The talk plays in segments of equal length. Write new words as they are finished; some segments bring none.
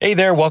Hey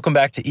there, welcome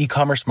back to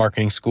E-Commerce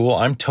Marketing School.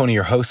 I'm Tony,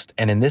 your host,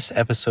 and in this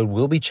episode,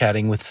 we'll be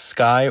chatting with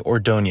Skye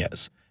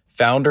Ordonez,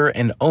 founder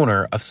and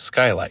owner of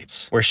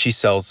Skylights, where she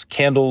sells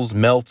candles,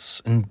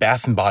 melts, and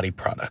bath and body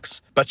products.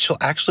 But she'll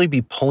actually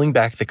be pulling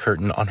back the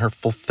curtain on her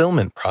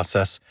fulfillment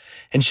process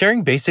and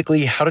sharing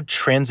basically how to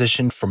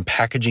transition from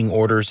packaging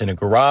orders in a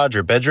garage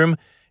or bedroom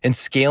and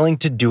scaling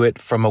to do it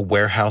from a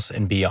warehouse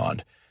and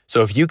beyond.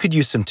 So if you could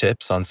use some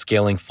tips on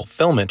scaling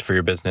fulfillment for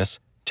your business,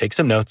 take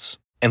some notes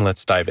and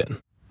let's dive in.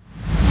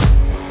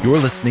 You're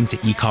listening to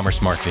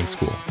E-Commerce Marketing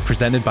School,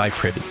 presented by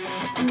Privy.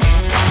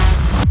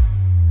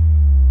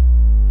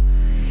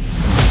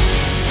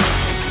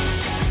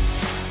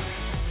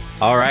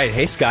 All right.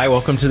 Hey, Skye,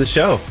 welcome to the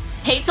show.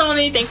 Hey,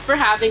 Tony. Thanks for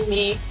having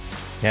me.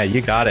 Yeah,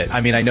 you got it.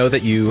 I mean, I know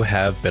that you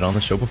have been on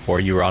the show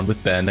before. You were on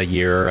with Ben a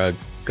year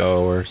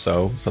ago or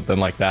so, something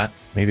like that.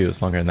 Maybe it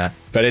was longer than that.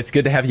 But it's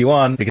good to have you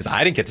on because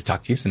I didn't get to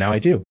talk to you, so now I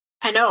do.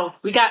 I know.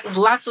 We got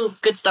lots of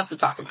good stuff to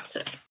talk about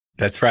today.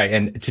 That's right.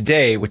 And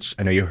today, which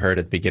I know you heard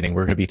at the beginning,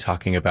 we're going to be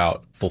talking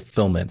about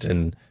fulfillment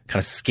and kind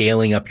of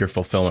scaling up your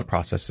fulfillment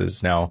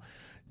processes. Now,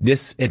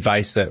 this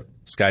advice that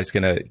Skye's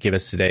going to give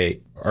us today,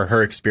 or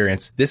her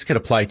experience, this could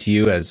apply to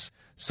you as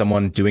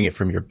someone doing it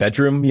from your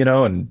bedroom,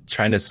 and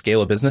trying to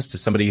scale a business, to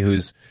somebody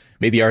who's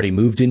maybe already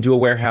moved into a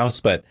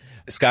warehouse. But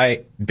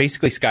Skye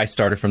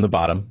started from the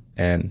bottom,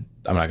 and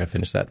I'm not going to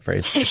finish that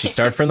phrase. She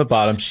started from the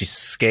bottom. She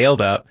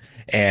scaled up.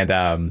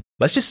 And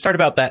let's just start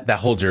about that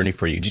whole journey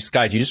for you.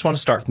 Skye, do you just want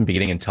to start from the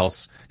beginning and tell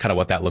us kind of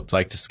what that looked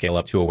like to scale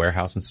up to a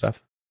warehouse and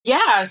stuff?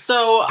 Yeah,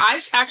 so I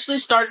actually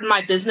started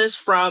my business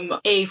from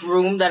a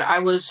room that I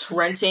was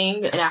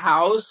renting in a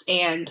house,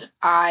 and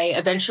I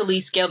eventually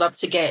scaled up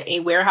to get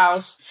a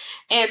warehouse.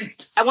 And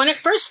when it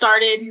first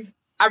started,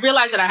 I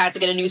realized that I had to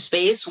get a new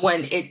space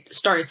when it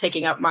started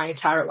taking up my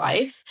entire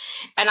life.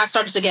 And I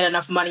started to get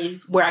enough money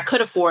where I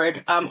could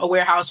afford a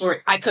warehouse,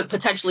 or I could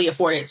potentially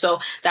afford it. So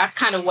that's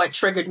kind of what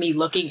triggered me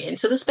looking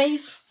into the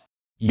space.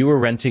 You were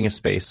renting a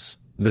space.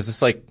 Was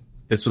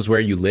this was where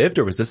you lived,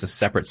 or was this a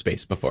separate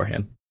space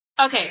beforehand?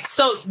 Okay,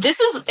 so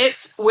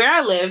it's where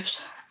I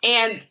lived.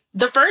 And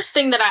the first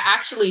thing that I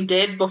actually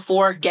did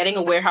before getting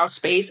a warehouse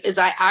space is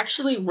I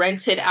actually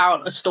rented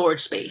out a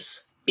storage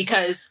space,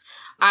 because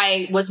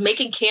I was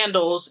making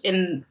candles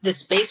in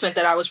this basement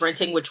that I was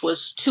renting, which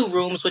was 2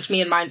 rooms, which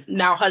me and my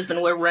now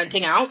husband were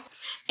renting out.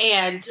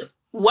 And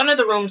one of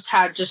the rooms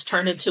had just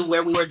turned into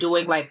where we were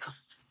doing like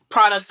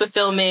product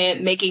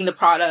fulfillment, making the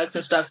products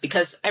and stuff,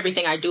 because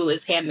everything I do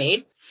is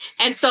handmade.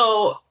 And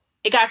so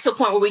it got to a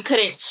point where we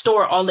couldn't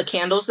store all the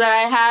candles that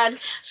I had.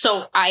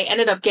 So I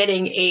ended up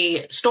getting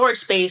a storage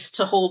space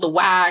to hold the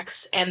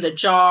wax and the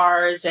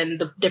jars and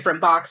the different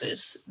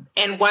boxes.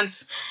 And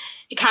once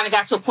it kind of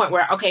got to a point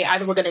where, okay,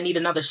 either we're going to need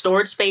another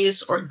storage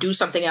space or do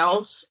something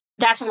else,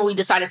 that's when we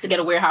decided to get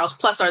a warehouse.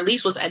 Plus our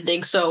lease was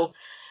ending. So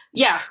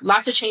yeah,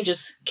 lots of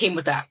changes came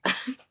with that.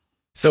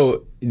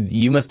 So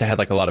you must have had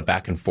like a lot of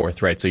back and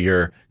forth, right? So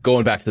you're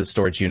going back to the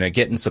storage unit,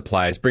 getting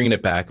supplies, bringing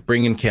it back,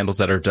 bringing candles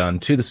that are done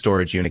to the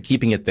storage unit,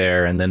 keeping it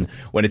there. And then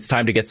when it's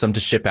time to get some to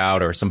ship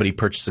out, or somebody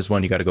purchases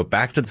one, you got to go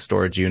back to the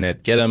storage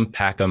unit, get them,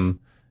 pack them.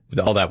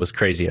 All that was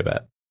crazy, I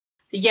bet.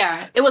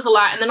 Yeah, it was a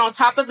lot. And then on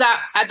top of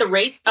that, at the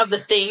rate of the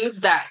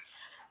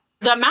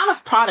amount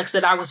of products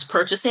that I was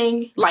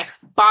purchasing, like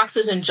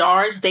boxes and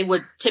jars, they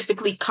would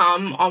typically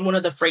come on one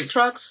of the freight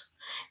trucks.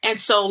 And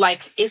so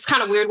like, it's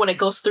kind of weird when it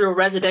goes through a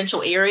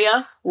residential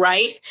area,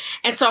 right?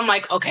 And so I'm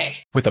like, okay.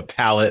 With a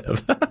pallet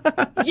of...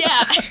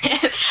 Yeah,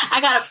 I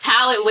got a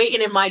pallet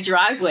waiting in my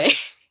driveway.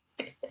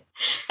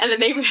 And the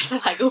neighbors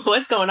are like,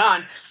 what's going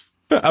on?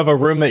 Of a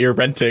room that you're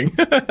renting.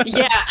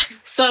 Yeah.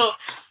 So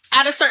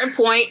at a certain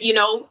point,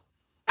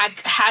 I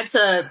had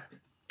to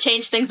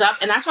change things up.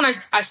 And that's when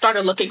I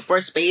started looking for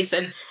a space.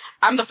 And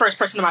I'm the first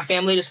person in my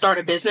family to start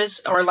a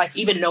business, or like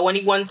even know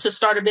anyone to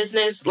start a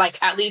business,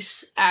 like at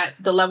least at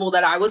the level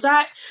that I was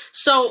at.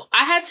 So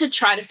I had to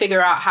try to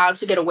figure out how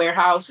to get a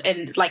warehouse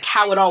and like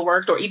how it all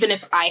worked, or even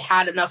if I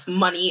had enough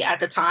money at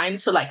the time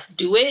to like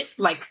do it,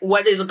 like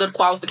what is a good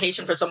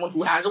qualification for someone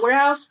who has a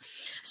warehouse.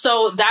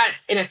 So that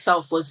in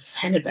itself was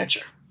an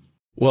adventure.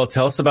 Well,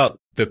 tell us about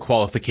the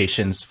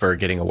qualifications for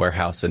getting a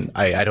warehouse. And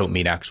I don't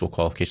mean actual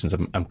qualifications.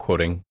 I'm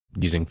quoting,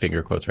 using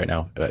finger quotes right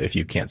now, if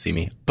you can't see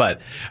me.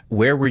 But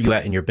where were you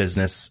at in your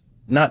business?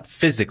 Not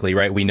physically,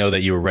 right? We know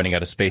that you were running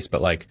out of space,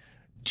 but like,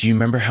 do you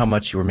remember how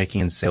much you were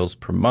making in sales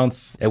per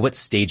month? At what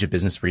stage of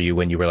business were you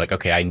when you were like,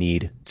 okay, I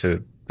need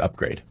to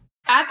upgrade?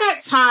 At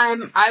that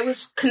time, I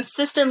was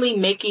consistently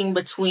making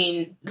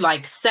between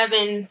like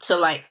 7 to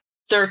like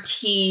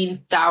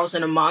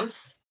 13,000 a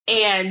month.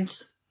 And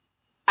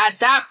at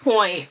that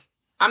point,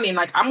 I mean,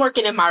 like I'm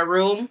working in my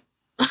room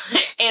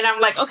and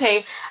I'm like,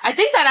 okay, I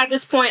think that at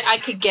this point I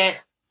could get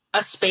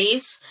a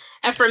space.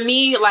 And for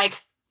me,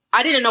 like,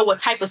 I didn't know what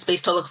type of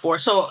space to look for.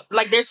 So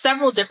like there's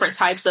several different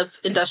types of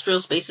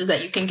industrial spaces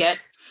that you can get.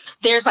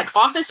 There's like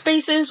office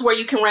spaces where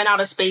you can rent out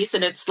a space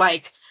and it's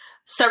like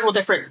several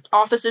different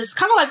offices,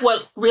 kind of like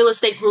what real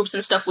estate groups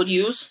and stuff would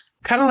use.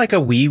 Kind of like a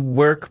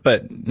WeWork,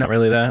 but not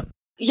really that.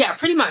 Yeah,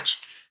 pretty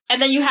much.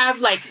 And then you have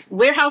like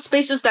warehouse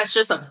spaces that's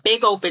just a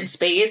big open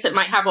space. It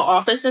might have an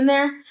office in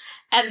there.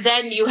 And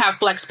then you have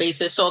flex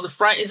spaces. So the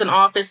front is an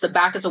office, the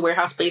back is a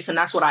warehouse space, and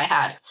that's what I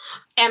had.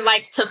 And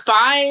like to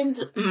find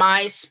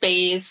my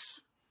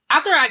space,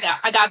 after I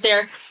got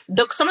there,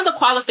 some of the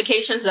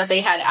qualifications that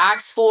they had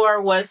asked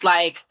for was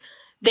like,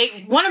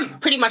 they want to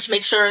pretty much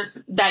make sure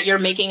that you're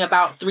making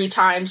about 3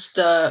 times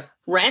the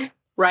rent,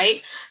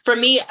 right? For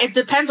me, it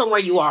depends on where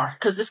you are,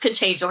 because this can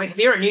change. Like if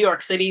you're in New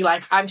York City,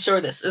 like I'm sure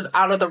this is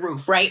out of the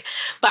roof, right?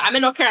 But I'm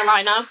in North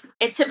Carolina.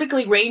 It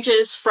typically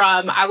ranges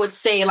from, I would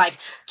say, like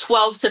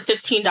 $12 to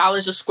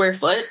 $15 a square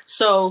foot.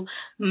 So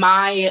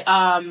my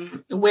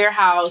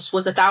warehouse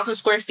was 1,000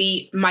 square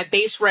feet. My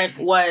base rent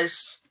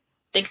was,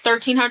 I think,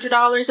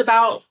 $1,300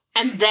 about.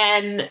 And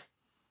then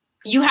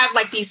you have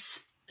like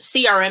these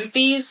CRM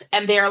fees,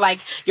 and they're like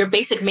your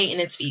basic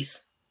maintenance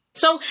fees.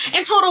 So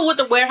in total with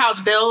the warehouse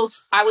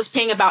bills, I was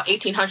paying about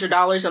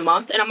 $1,800 a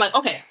month. And I'm like,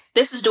 okay,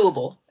 this is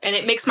doable. And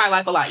it makes my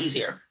life a lot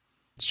easier.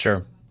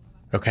 Sure.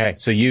 Okay.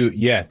 So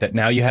that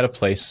now you had a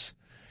place,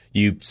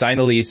 you signed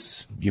a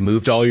lease, you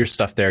moved all your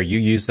stuff there. You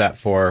use that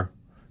for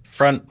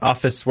front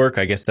office work.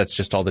 I guess that's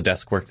just all the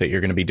desk work that you're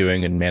going to be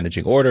doing and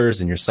managing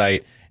orders in your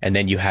site. And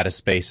then you had a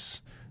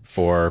space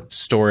for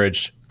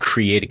storage,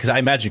 because I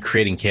imagine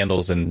creating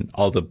candles and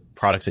all the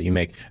products that you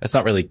make, that's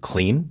not really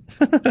clean.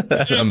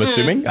 I'm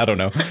assuming. I don't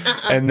know.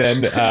 And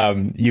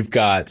then you've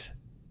got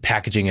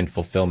packaging and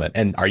fulfillment.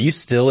 And are you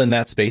still in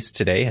that space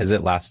today? Has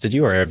it lasted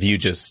you, or have you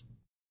just...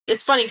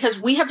 It's funny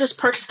because we have just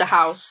purchased a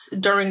house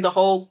during the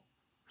whole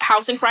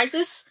housing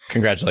crisis.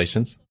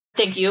 Congratulations.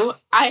 Thank you.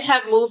 I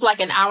have moved like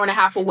an hour and a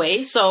half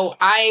away. So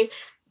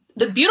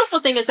the beautiful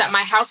thing is that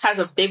my house has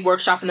a big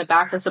workshop in the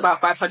back that's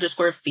about 500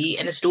 square feet,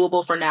 and it's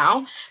doable for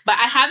now. But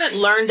I haven't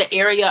learned the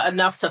area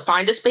enough to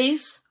find a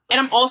space. And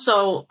I'm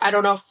also, I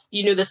don't know if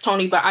you knew this,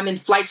 Tony, but I'm in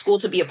flight school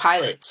to be a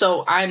pilot.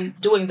 So I'm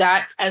doing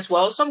that as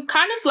well. So I'm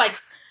kind of like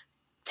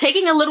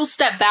taking a little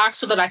step back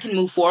so that I can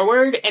move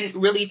forward and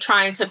really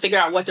trying to figure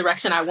out what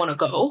direction I want to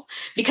go.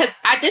 Because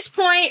at this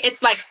point,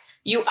 it's like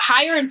you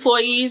hire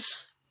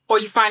employees or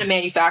you find a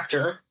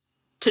manufacturer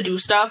to do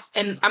stuff.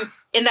 And I'm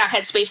in that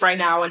headspace right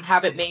now and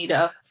haven't made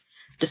a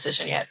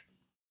decision yet.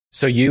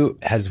 So you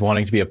has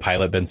wanting to be a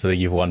pilot been something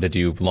you've wanted to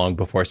do long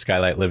before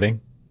Skylight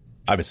Living?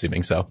 I'm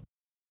assuming so.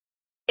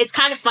 It's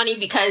kind of funny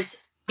because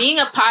being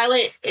a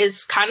pilot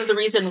is kind of the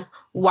reason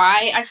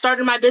why I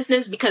started my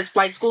business, because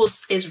flight school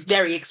is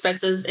very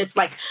expensive. It's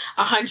like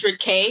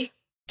 $100K.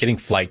 Getting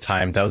flight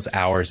time, those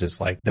hours is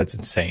like, that's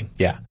insane.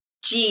 Yeah.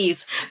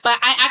 Jeez. But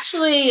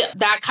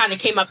that kind of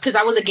came up because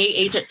I was a gate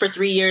agent for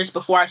 3 years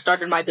before I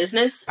started my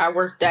business. I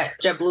worked at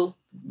JetBlue.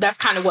 That's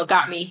kind of what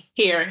got me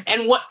here.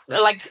 And what,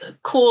 like,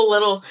 cool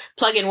little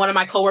plug in, one of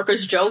my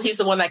coworkers, Joe, he's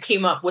the one that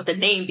came up with the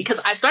name, because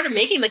I started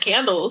making the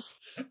candles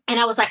and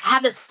I was like, I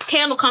have this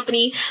candle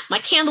company. My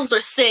candles are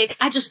sick.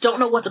 I just don't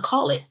know what to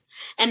call it.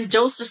 And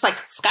Joe's just like,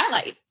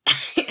 Skylight.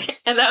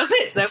 And that was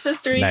it. That's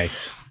history.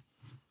 Nice.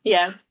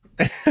 Yeah.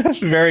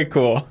 Very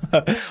cool.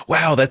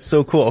 Wow, that's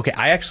so cool. Okay,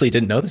 I actually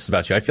didn't know this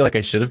about you. I feel like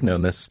I should have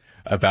known this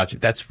about you.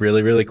 That's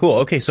really, really cool.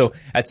 Okay, so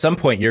at some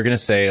point you're going to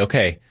say,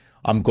 okay,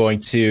 I'm going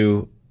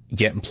to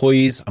get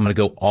employees. I'm going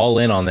to go all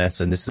in on this,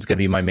 and this is going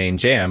to be my main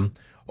jam.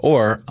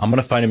 Or I'm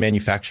going to find a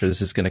manufacturer.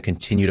 This is going to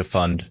continue to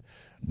fund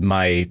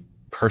my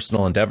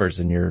personal endeavors,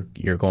 and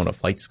you're going to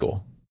flight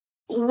school.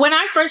 When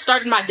I first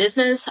started my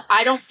business,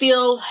 I don't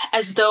feel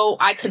as though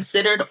I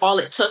considered all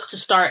it took to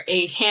start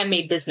a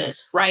handmade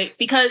business, right?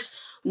 Because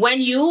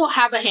when you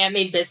have a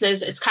handmade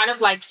business, it's kind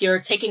of like you're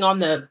taking on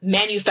the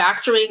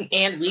manufacturing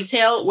and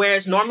retail,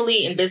 whereas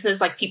normally in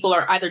business, like people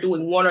are either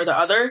doing one or the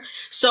other.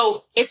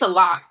 So it's a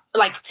lot.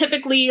 Like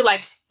typically,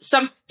 like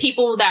some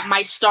people that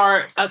might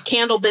start a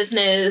candle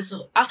business,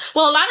 a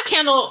lot of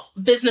candle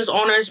business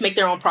owners make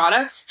their own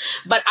products,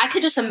 but I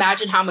could just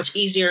imagine how much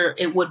easier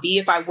it would be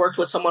if I worked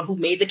with someone who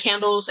made the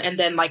candles and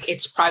then like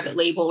it's private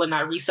label and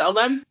I resell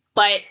them.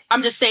 But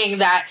I'm just saying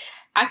that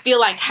I feel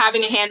like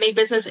having a handmade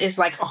business is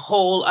like a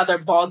whole other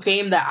ball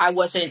game that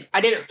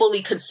I didn't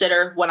fully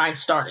consider when I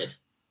started.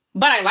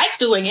 But I like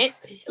doing it.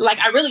 Like,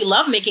 I really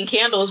love making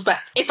candles, but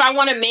if I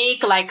want to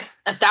make like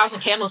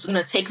 1,000 candles, it's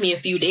going to take me a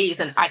few days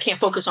and I can't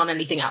focus on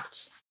anything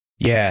else.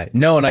 Yeah,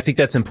 no. And I think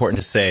that's important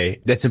to say.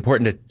 That's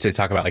important to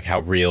talk about, like how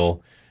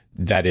real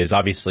that is.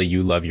 Obviously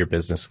you love your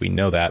business. We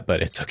know that,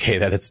 but it's okay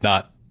that it's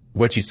not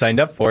what you signed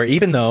up for,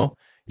 even though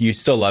you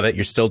still love it.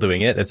 You're still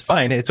doing it. It's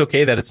fine. It's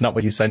okay that it's not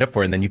what you signed up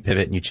for, and then you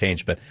pivot and you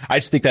change. But I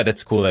just think that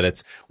it's cool that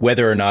it's,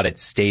 whether or not it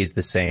stays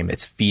the same,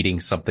 it's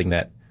feeding something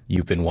that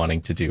you've been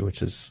wanting to do,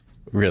 which is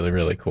really,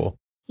 really cool.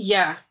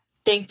 Yeah.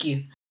 Thank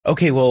you.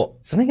 Okay. Well,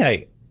 something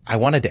I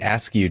wanted to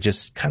ask you,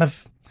 just kind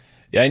of,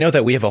 I know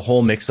that we have a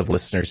whole mix of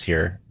listeners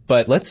here,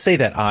 but let's say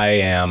that I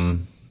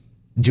am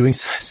doing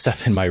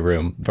stuff in my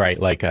room, right?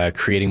 Like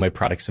creating my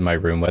products in my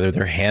room, whether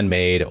they're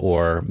handmade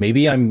or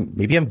maybe I'm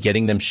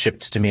getting them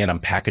shipped to me and I'm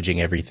packaging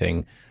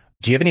everything.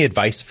 Do you have any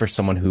advice for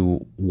someone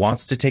who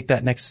wants to take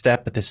that next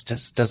step, but this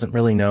just doesn't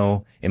really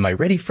know, am I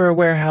ready for a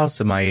warehouse?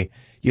 Do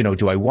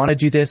I want to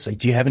do this? Like,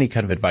 do you have any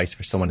kind of advice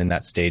for someone in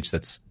that stage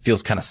that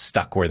feels kind of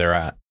stuck where they're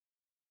at?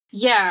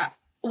 Yeah.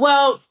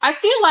 Well, I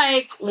feel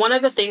like one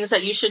of the things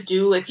that you should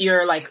do if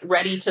you're like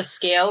ready to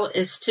scale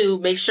is to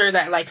make sure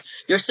that like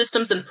your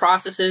systems and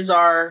processes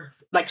are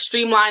like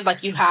streamlined,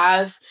 like you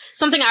have.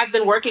 Something I've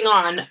been working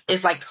on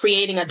is like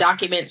creating a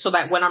document so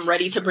that when I'm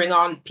ready to bring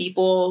on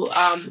people,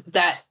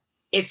 that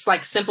it's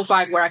like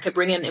simplified where I could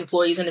bring in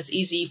employees and it's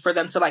easy for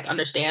them to like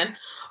understand,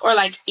 or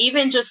like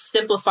even just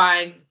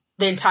simplifying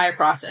the entire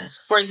process.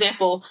 For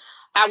example,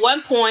 at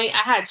one point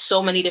I had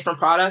so many different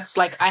products.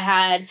 Like I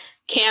had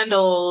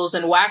candles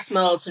and wax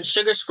melts and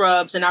sugar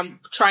scrubs, and I'm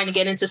trying to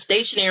get into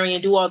stationery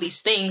and do all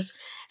these things.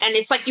 And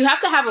it's like you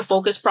have to have a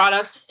focus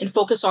product and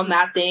focus on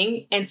that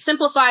thing and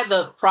simplify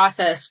the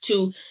process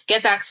to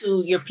get that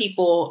to your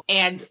people.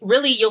 And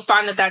really, you'll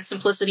find that that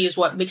simplicity is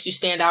what makes you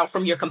stand out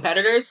from your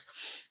competitors.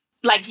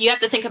 Like you have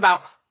to think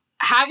about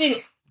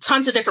having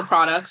tons of different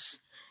products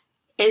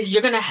is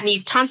you're going to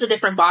need tons of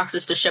different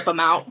boxes to ship them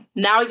out.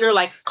 Now your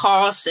like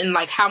costs and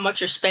like how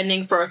much you're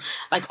spending for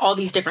like all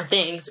these different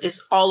things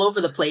is all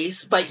over the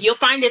place, but you'll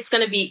find it's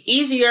going to be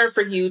easier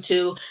for you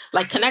to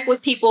like connect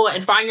with people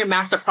and find your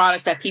master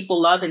product that people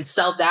love and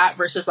sell that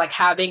versus like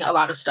having a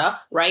lot of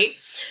stuff, right?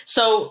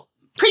 So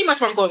pretty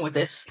much where I'm going with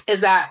this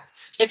is that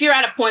if you're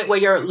at a point where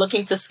you're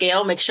looking to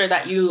scale, make sure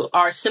that you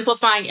are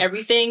simplifying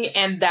everything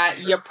and that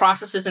your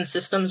processes and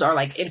systems are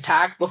like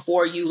intact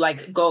before you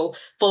like go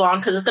full on,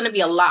 because it's going to be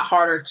a lot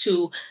harder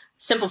to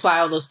simplify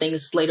all those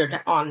things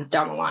later on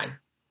down the line.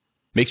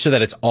 Make sure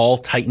that it's all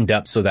tightened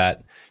up so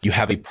that you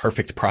have a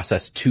perfect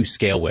process to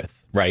scale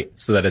with, right?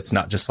 So that it's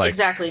not just like,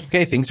 exactly,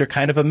 okay, things are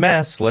kind of a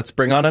mess. Let's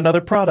bring on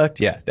another product.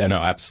 Yeah, no,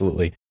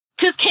 absolutely.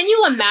 Because can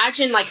you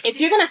imagine like if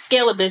you're going to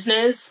scale a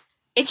business,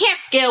 it can't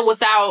scale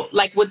without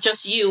like with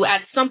just you.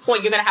 At some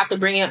point, you're going to have to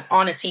bring it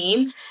on a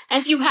team.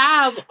 And if you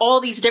have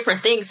all these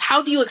different things,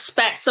 how do you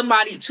expect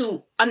somebody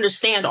to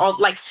understand all,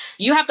 like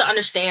you have to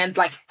understand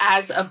like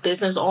as a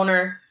business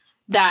owner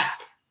that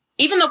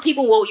even though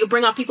you'll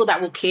bring on people that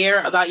will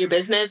care about your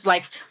business,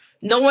 like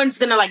no one's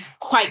going to like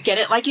quite get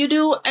it like you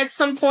do at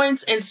some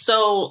points. And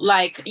so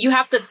like you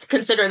have to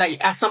consider that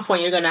at some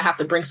point you're going to have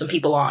to bring some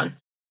people on.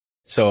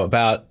 So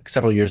about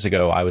several years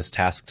ago, I was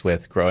tasked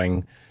with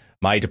growing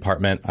my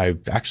department. I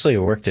actually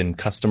worked in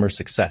customer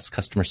success,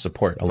 customer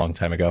support a long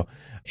time ago.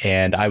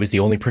 And I was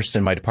the only person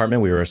in my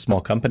department. We were a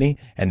small company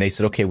and they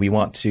said, okay, we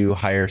want to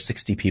hire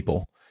 60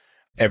 people.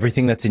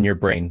 Everything that's in your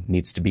brain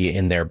needs to be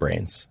in their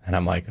brains. And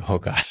I'm like, oh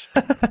God,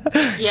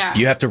 yeah,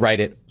 you have to write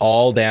it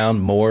all down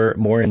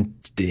more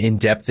in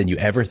depth than you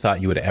ever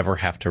thought you would ever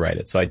have to write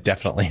it. So I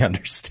definitely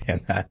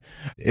understand that.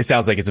 It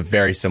sounds like it's a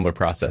very similar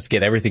process.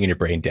 Get everything in your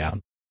brain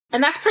down.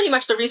 And that's pretty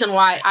much the reason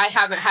why I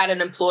haven't had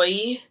an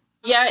employee.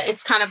 Yeah,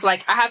 it's kind of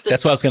like I have to.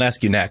 That's what I was going to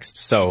ask you next.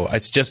 So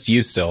it's just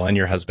you still and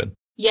your husband.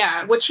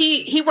 Yeah, which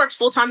he works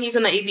full time. He's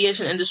in the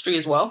aviation industry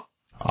as well.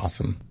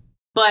 Awesome.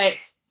 But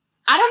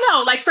I don't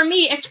know. Like for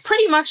me, it's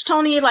pretty much,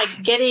 Tony,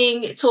 like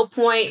getting to a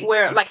point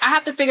where like I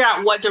have to figure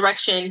out what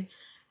direction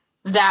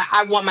that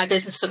I want my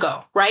business to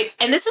go. Right.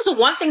 And this is the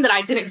one thing that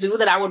I didn't do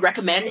that I would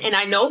recommend. And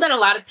I know that a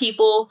lot of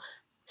people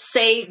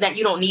say that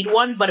you don't need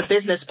one, but a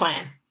business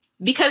plan.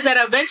 Because then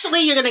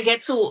eventually you're going to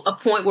get to a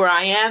point where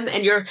I am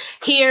and you're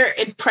here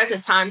in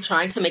present time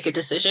trying to make a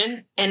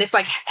decision. And it's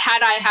like,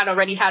 had I had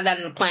already had that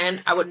in the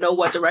plan, I would know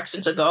what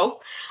direction to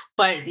go.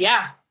 But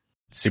yeah.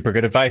 Super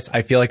good advice.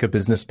 I feel like a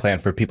business plan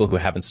for people who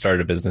haven't started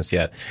a business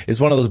yet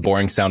is one of those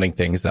boring sounding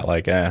things that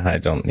like, I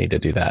don't need to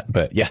do that.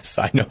 But yes,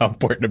 I know how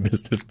important a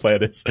business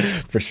plan is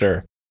for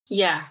sure.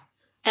 Yeah.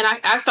 And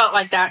I felt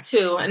like that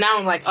too. And now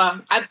I'm like,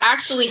 I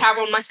actually have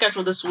on my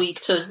schedule this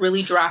week to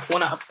really draft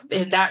one up.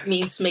 And that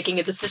means making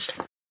a decision.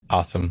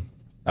 Awesome.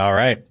 All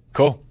right,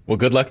 cool. Well,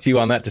 good luck to you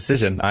on that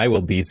decision. I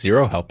will be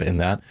zero help in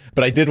that.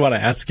 But I did want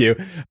to ask you,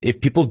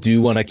 if people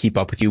do want to keep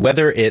up with you,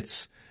 whether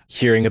it's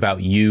hearing about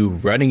you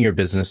running your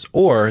business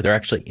or they're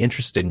actually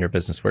interested in your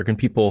business, where can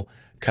people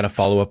kind of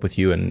follow up with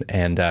you and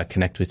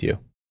connect with you?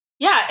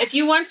 Yeah, if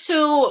you want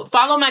to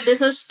follow my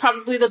business,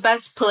 probably the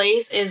best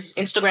place is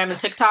Instagram and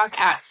TikTok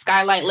at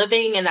Skylight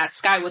Living, and that's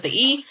Sky with an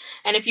E.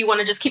 And if you want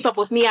to just keep up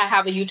with me, I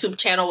have a YouTube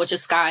channel, which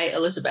is Sky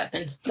Elizabeth,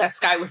 and that's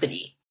Sky with an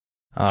E.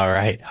 All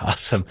right.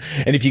 Awesome.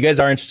 And if you guys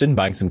are interested in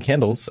buying some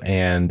candles,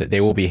 and they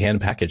will be hand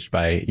packaged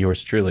by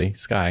yours truly,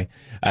 Sky,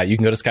 you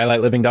can go to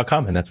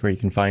skylightliving.com, and that's where you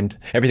can find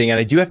everything. And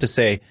I do have to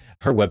say,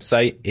 her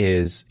website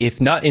is, if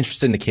not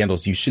interested in the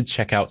candles, you should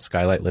check out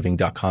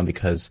skylightliving.com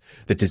because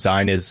the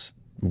design is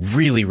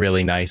really,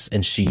 really nice.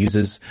 And she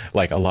uses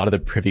like a lot of the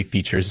Privy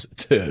features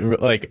to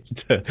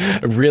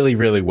really,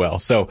 really well.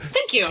 So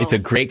thank you. It's a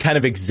great kind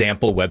of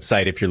example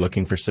website if you're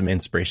looking for some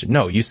inspiration.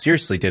 No, you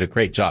seriously did a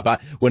great job.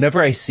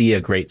 Whenever I see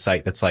a great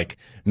site that's like,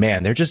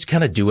 man, they're just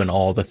kind of doing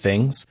all the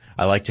things,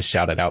 I like to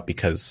shout it out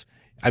because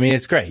I mean,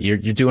 it's great. You're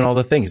doing all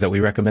the things that we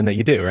recommend that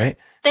you do, right?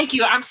 Thank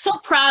you. I'm so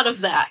proud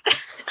of that.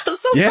 I'm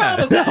so proud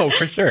of that. No,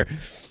 for sure.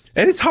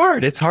 And it's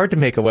hard. It's hard to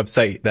make a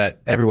website that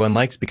everyone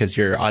likes because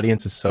your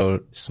audience is so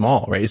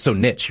small, right? It's so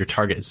niche. Your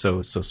target is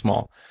so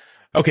small.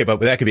 Okay, but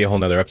that could be a whole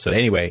nother episode.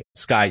 Anyway,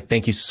 Skye,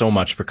 thank you so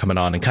much for coming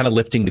on and kind of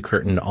lifting the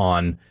curtain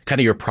on kind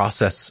of your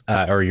process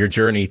or your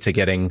journey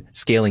to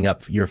scaling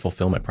up your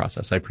fulfillment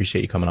process. I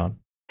appreciate you coming on.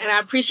 And I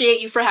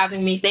appreciate you for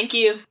having me. Thank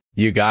you.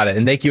 You got it.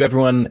 And thank you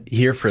everyone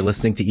here for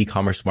listening to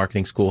E-commerce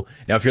Marketing School.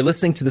 Now, if you're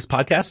listening to this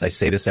podcast, I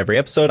say this every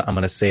episode. I'm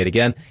going to say it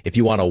again. If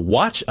you want to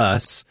watch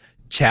us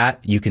chat,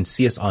 you can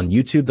see us on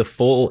YouTube. The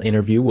full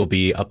interview will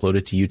be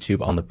uploaded to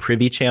YouTube on the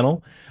Privy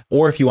channel.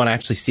 Or if you want to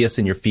actually see us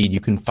in your feed, you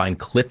can find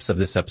clips of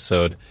this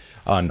episode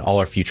on all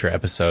our future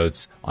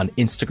episodes on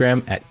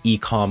Instagram at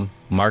Ecom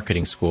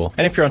Marketing School.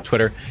 And if you're on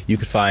Twitter, you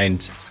could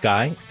find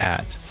Skye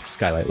at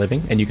Skylight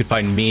Living, and you could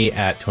find me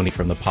at Tony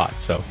from the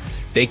Pot. So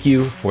thank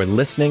you for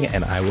listening,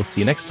 and I will see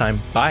you next time.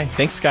 Bye.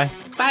 Thanks, Skye.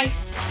 Bye.